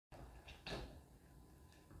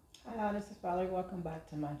Hi, this is Valerie. Welcome back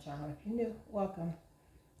to my channel. If you're new, welcome.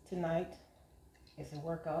 Tonight is a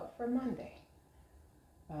workout for Monday.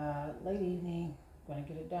 Late evening, going to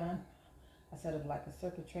get it done. I set up like a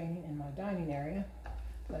circuit training in my dining area.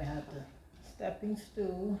 I'm going to have the stepping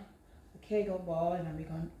stool, the Kegel ball, and I'm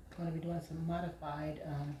going to be doing some modified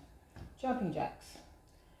jumping jacks.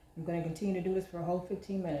 I'm going to continue to do this for a whole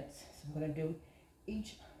 15 minutes. So I'm going to do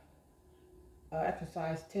each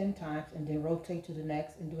exercise 10 times and then rotate to the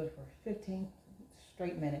next and do it for 15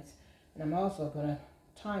 straight minutes. And I'm also going to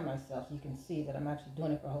time myself so you can see that I'm actually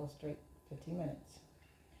doing it for a whole straight 15 minutes.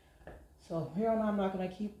 So here on out, I'm not going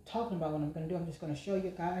to keep talking about what I'm going to do. I'm just going to show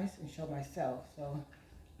you guys and show myself. So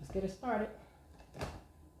let's get it started.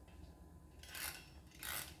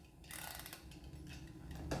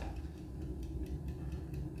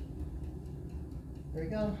 Here we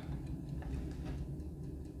go.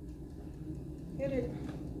 Hit it.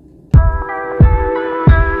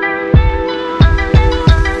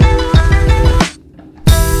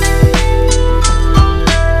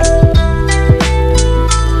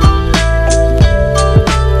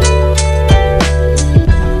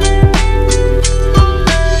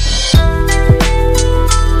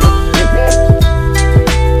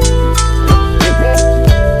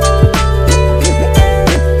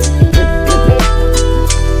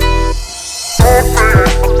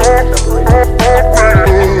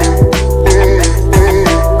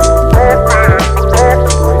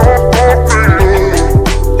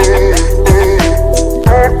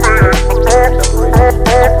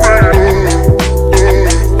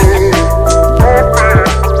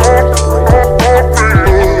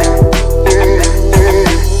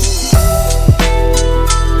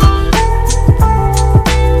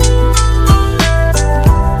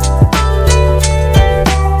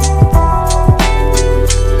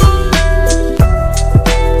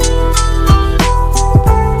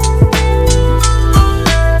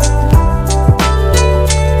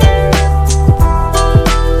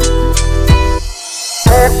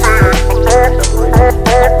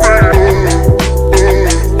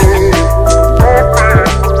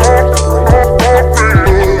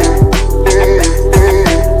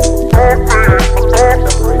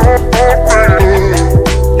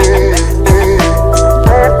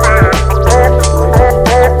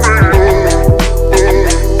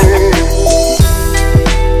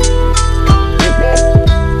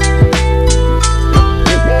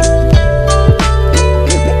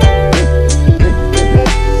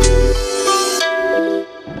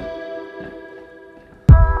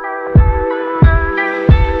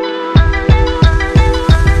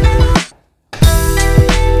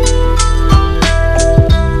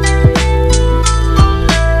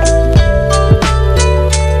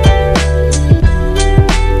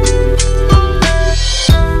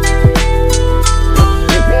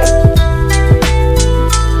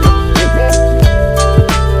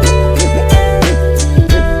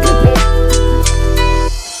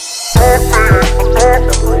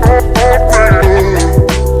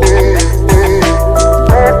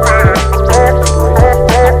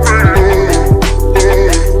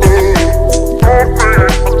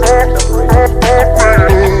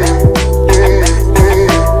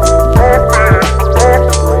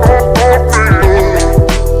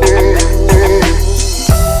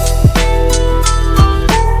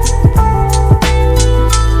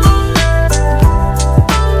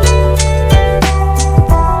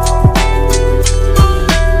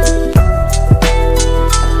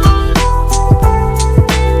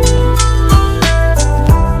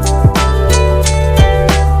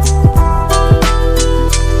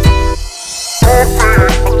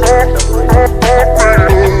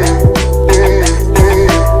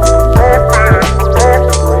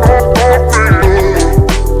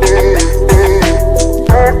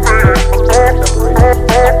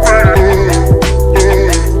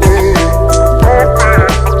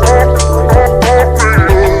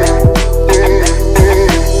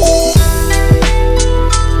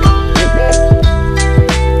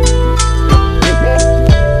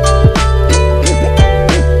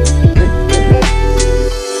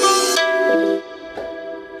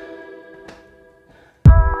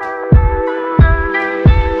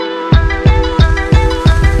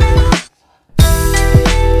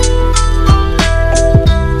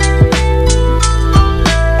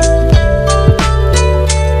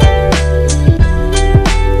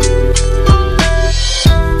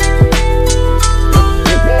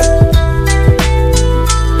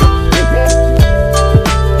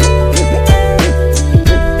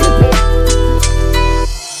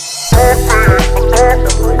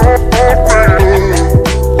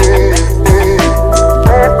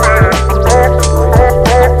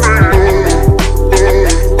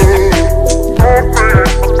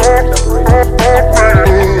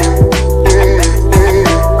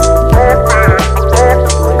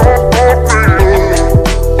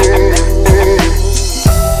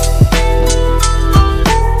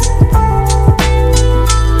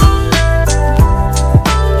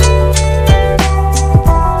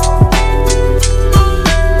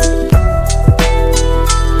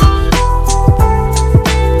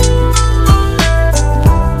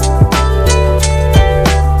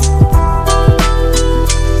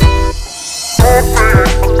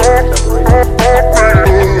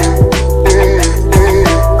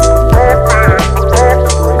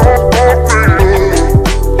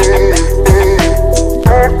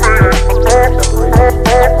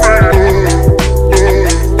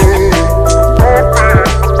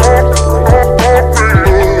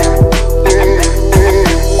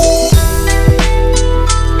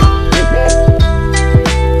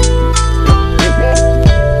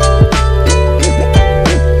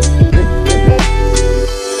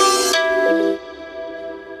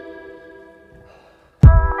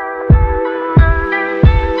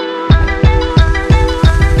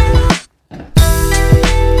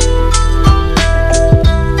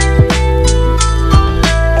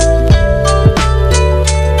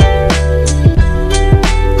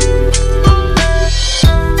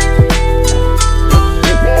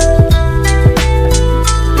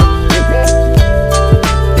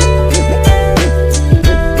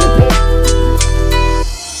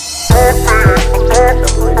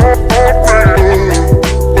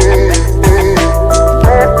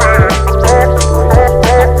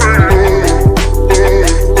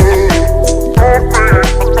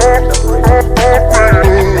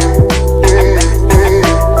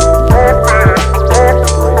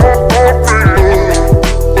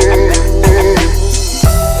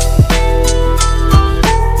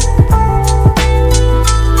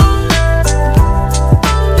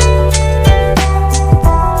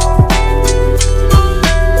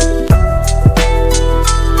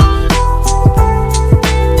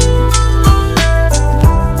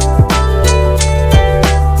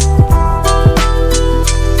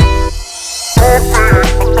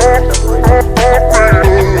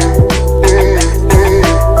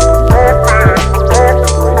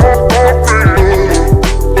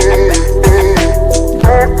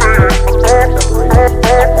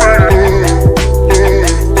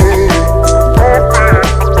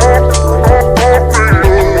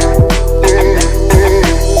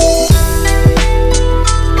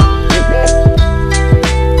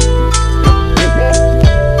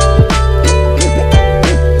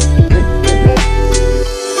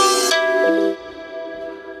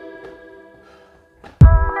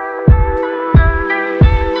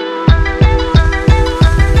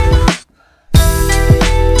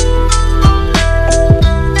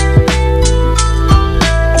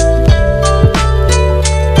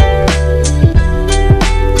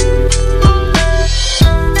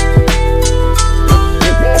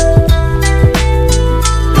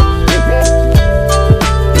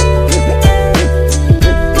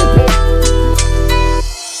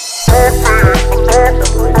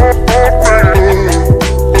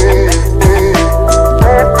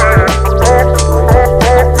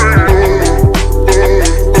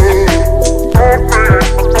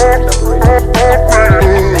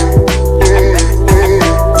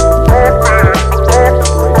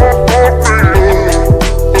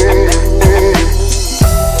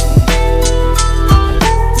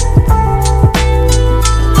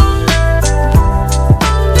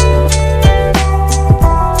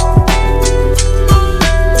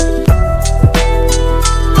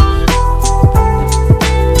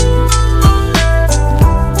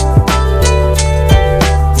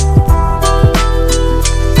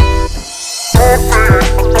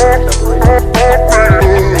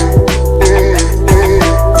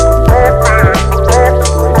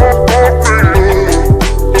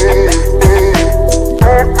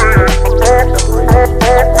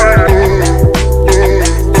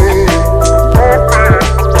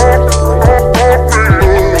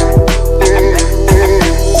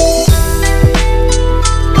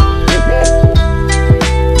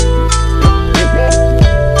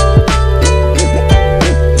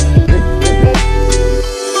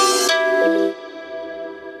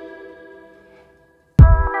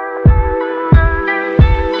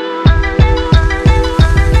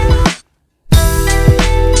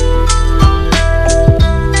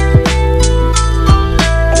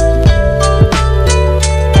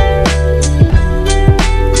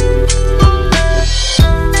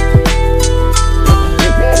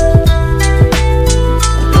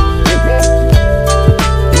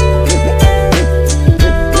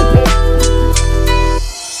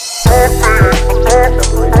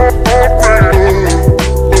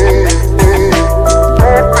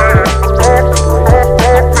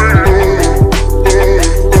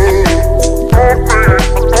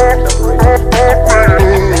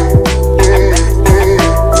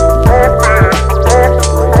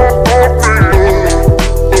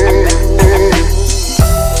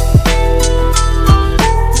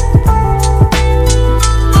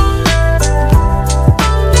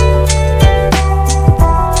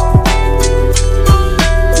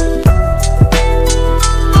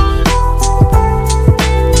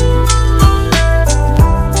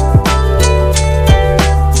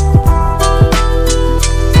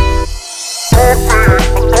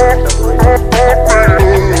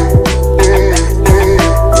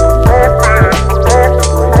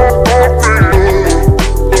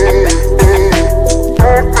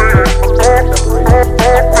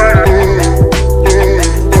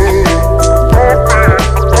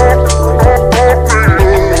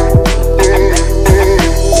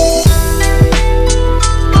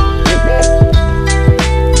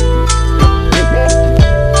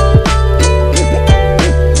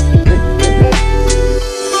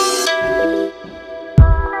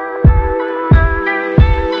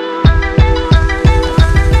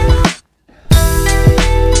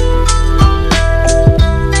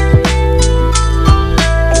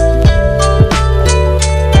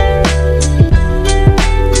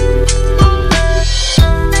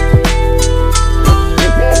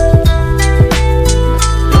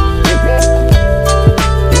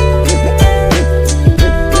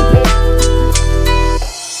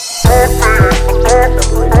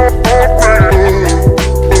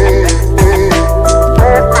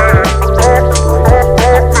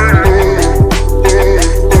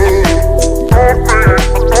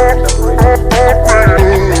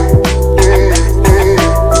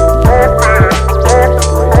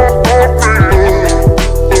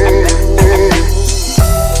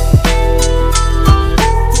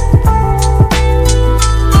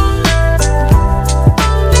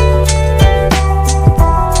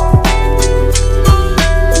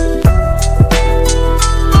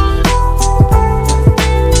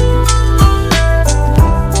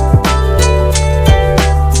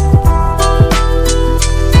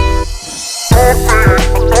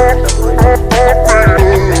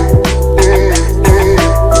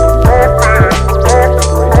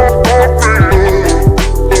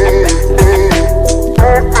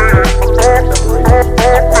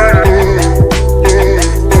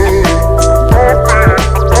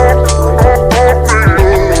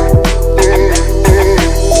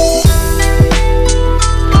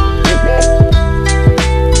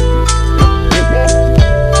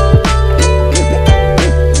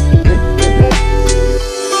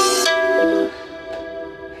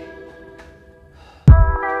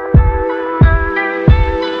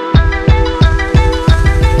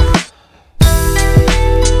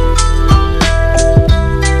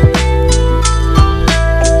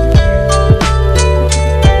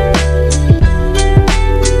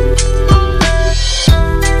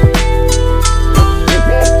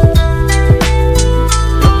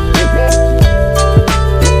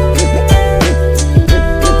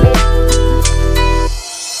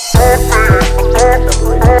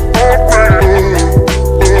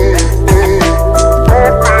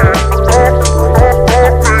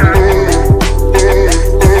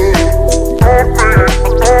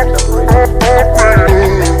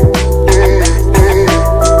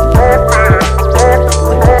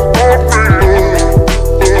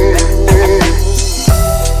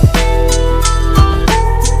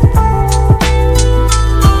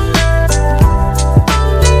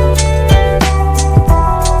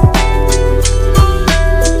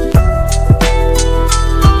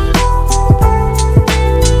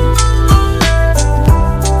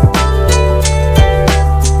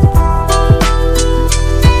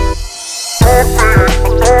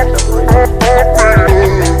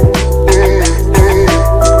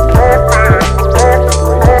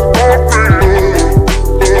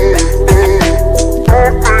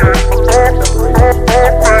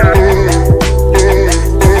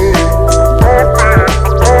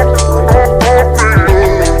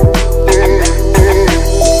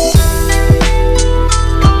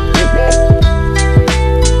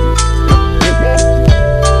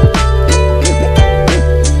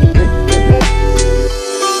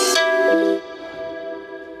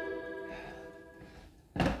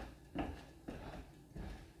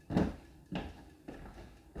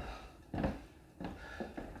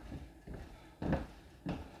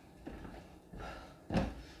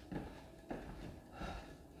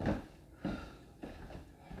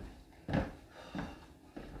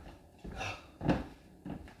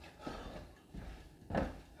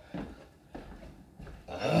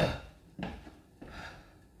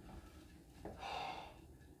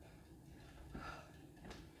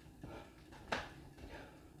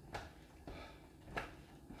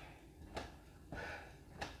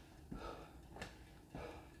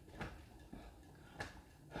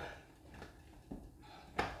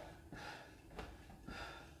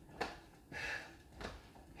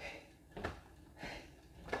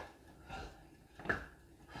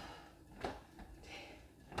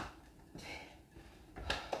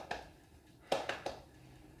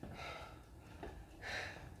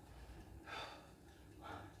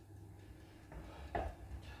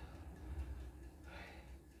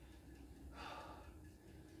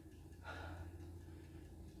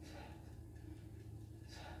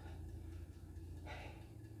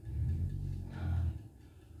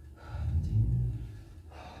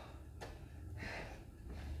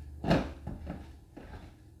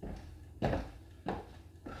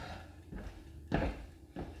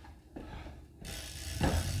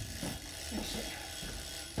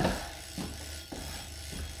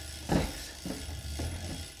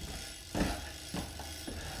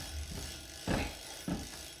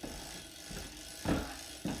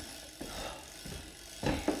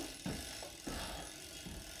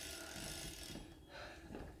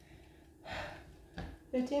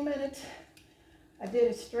 15 minutes. I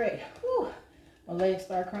did it straight. Whew. My legs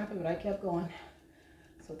started cramping, but I kept going.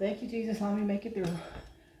 So thank you, Jesus, let me make it through.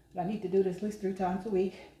 But I need to do this at least 3 times a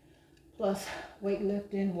week, plus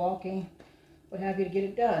weightlifting, walking, what have you, to get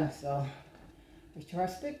it done. So make sure I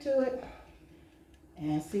stick to it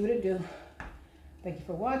and see what it do. Thank you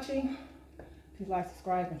for watching. Please like,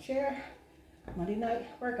 subscribe, and share. Monday night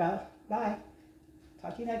workout. Bye.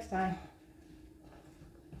 Talk to you next time.